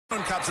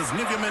Caps his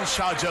NIVEA Men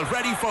shower gel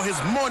ready for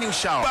his morning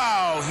shower.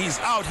 Wow, he's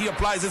out. He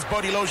applies his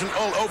body lotion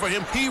all over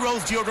him. He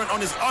rolls deodorant on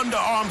his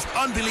underarms.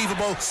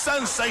 Unbelievable.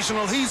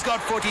 Sensational. He's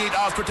got 48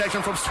 hours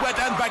protection from sweat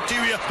and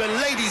bacteria. The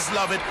ladies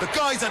love it. The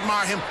guys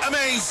admire him.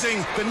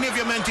 Amazing. The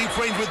NIVEA Men Deep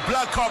range with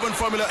black carbon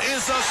formula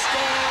is a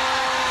star.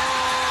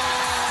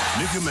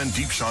 NIVEA Men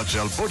Deep Shower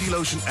Gel Body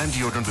Lotion and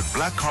Deodorant with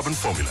black carbon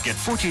formula. Get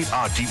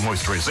 48-hour deep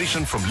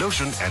moisturization from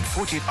lotion and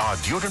 48-hour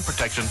deodorant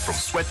protection from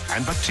sweat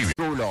and bacteria.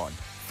 Roll on.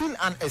 Feel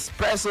an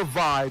espresso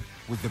vibe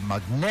with the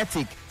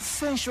magnetic,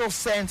 sensual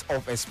scent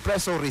of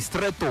espresso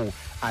ristretto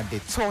and the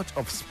touch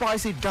of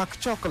spicy dark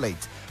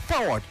chocolate.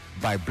 Powered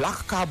by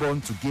black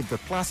carbon to give the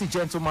classy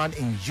gentleman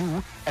in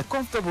you a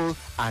comfortable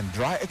and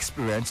dry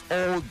experience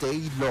all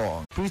day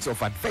long. Spirit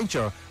of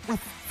adventure with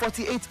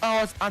 48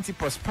 hours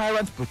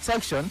antiperspirant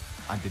protection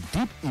and the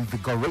deep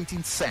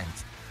invigorating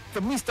scent.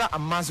 The Mr.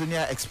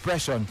 Amazonia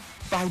expression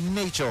by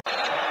nature.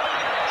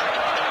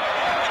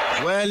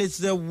 Well, it's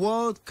the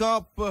World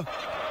Cup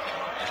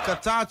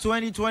Qatar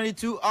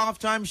 2022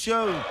 halftime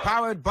show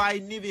powered by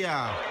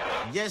NIVEA.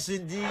 Yes,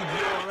 indeed,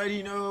 you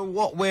already know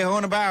what we're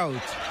on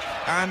about.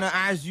 And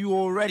as you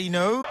already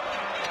know,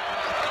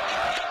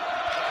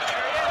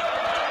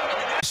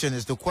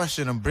 is the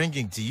question I'm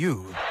bringing to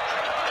you.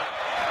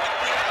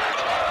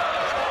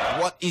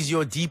 What is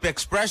your deep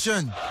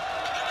expression?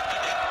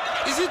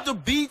 Is it the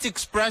beat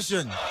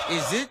expression?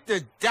 Is it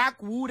the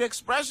dark wood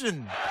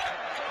expression?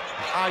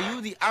 Are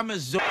you the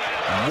Amazon?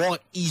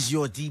 What is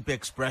your deep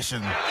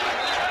expression?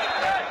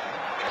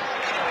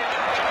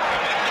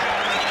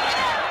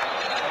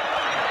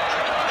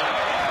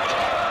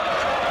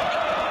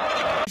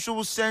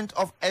 Scent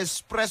of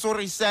espresso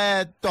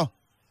ristretto.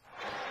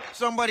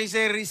 Somebody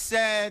say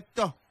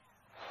ristretto.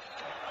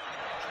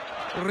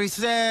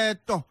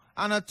 Ristretto.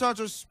 And a touch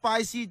of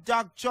spicy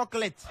dark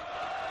chocolate.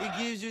 It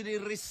gives you the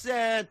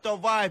ristretto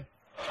vibe,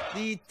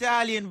 the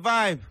Italian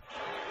vibe.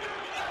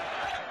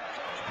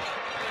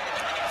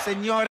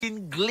 Senor,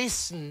 in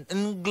glisten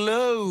and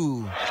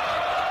glow.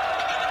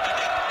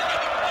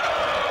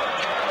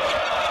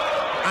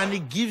 And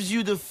it gives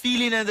you the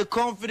feeling and the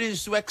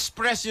confidence to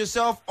express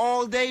yourself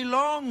all day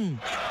long.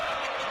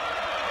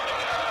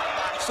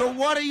 So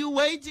what are you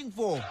waiting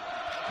for?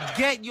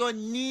 Get your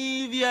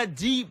NIVEA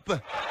Deep.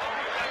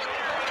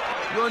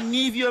 Your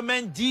NIVEA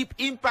Men Deep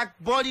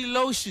Impact Body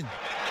Lotion.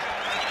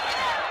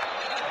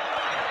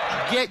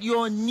 Get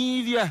your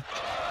NIVEA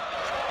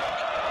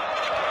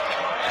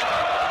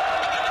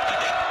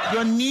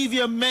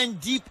Men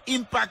Deep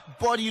Impact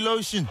Body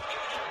Lotion.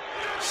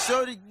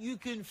 So that you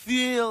can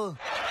feel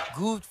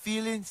good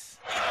feelings,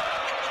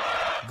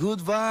 good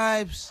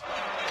vibes,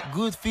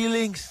 good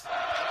feelings,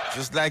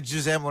 just like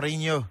Jose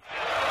Mourinho.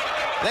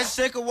 Let's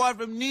take a word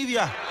from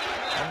NIVEA,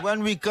 and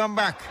when we come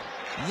back,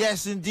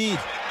 yes indeed,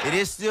 it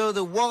is still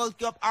the World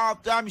Cup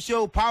halftime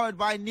show powered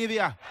by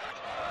NIVEA.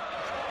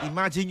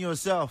 Imagine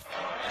yourself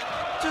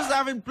just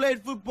having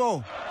played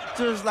football,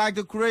 just like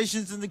the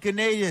Croatians and the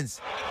Canadians,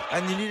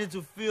 and you needed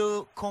to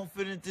feel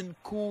confident and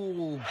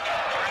cool.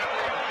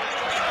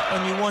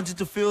 And you wanted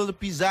to feel the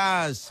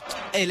pizzazz.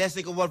 Hey, let's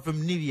take a word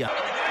from NIVEA.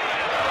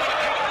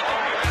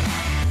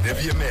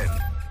 NIVEA Men,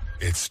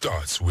 it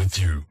starts with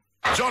you.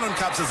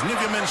 Caps his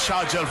NIVEA Men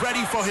shower gel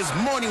ready for his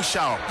morning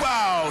shower.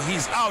 Wow,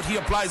 he's out. He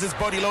applies his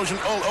body lotion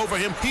all over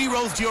him. He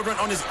rolls deodorant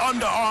on his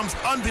underarms.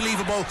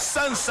 Unbelievable.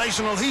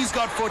 Sensational. He's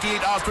got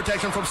 48 hours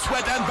protection from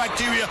sweat and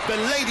bacteria. The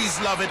ladies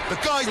love it. The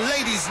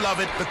ladies love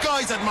it. The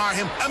guys admire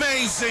him.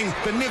 Amazing.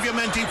 The NIVEA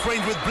Men Deep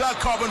range with black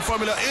carbon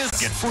formula is...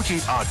 Get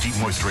 48-hour deep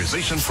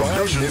moisturization from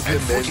lotion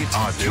and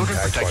 48-hour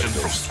deodorant protection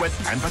from sweat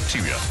and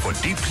bacteria for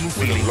deep clean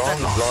feeling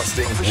that lasts.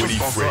 Official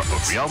sponsor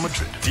of Real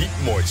Madrid. Deep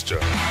moisture.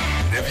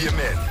 NIVEA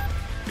Men.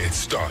 It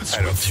starts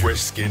with a fresh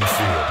skin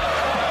feel.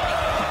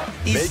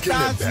 It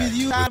starts with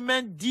you,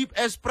 Men Deep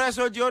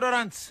Espresso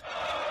Deodorant.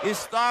 It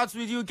starts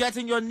with you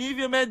getting your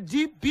NIVEA Men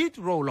Deep Beat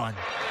Roll-On.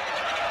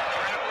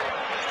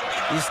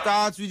 It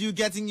starts with you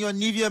getting your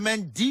NIVEA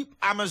Men Deep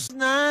Amazon.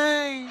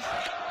 Nice.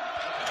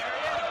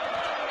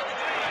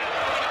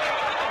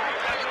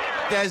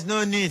 There's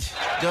no need.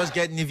 Just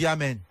get NIVEA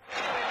Men.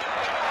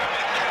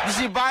 You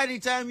see, by the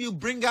time you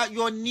bring out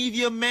your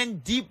NIVEA Men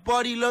Deep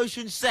Body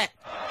Lotion set,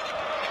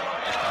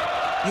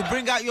 you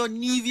bring out your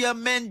NIVEA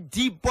Men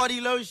Deep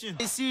Body Lotion.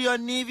 You see your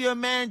NIVEA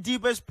Men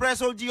Deep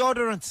Espresso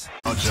Deodorant.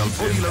 Gel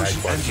body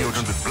lotion and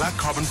deodorant with black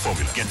carbon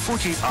formula. Get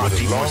 48-hour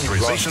deep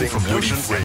moisturization from lotion and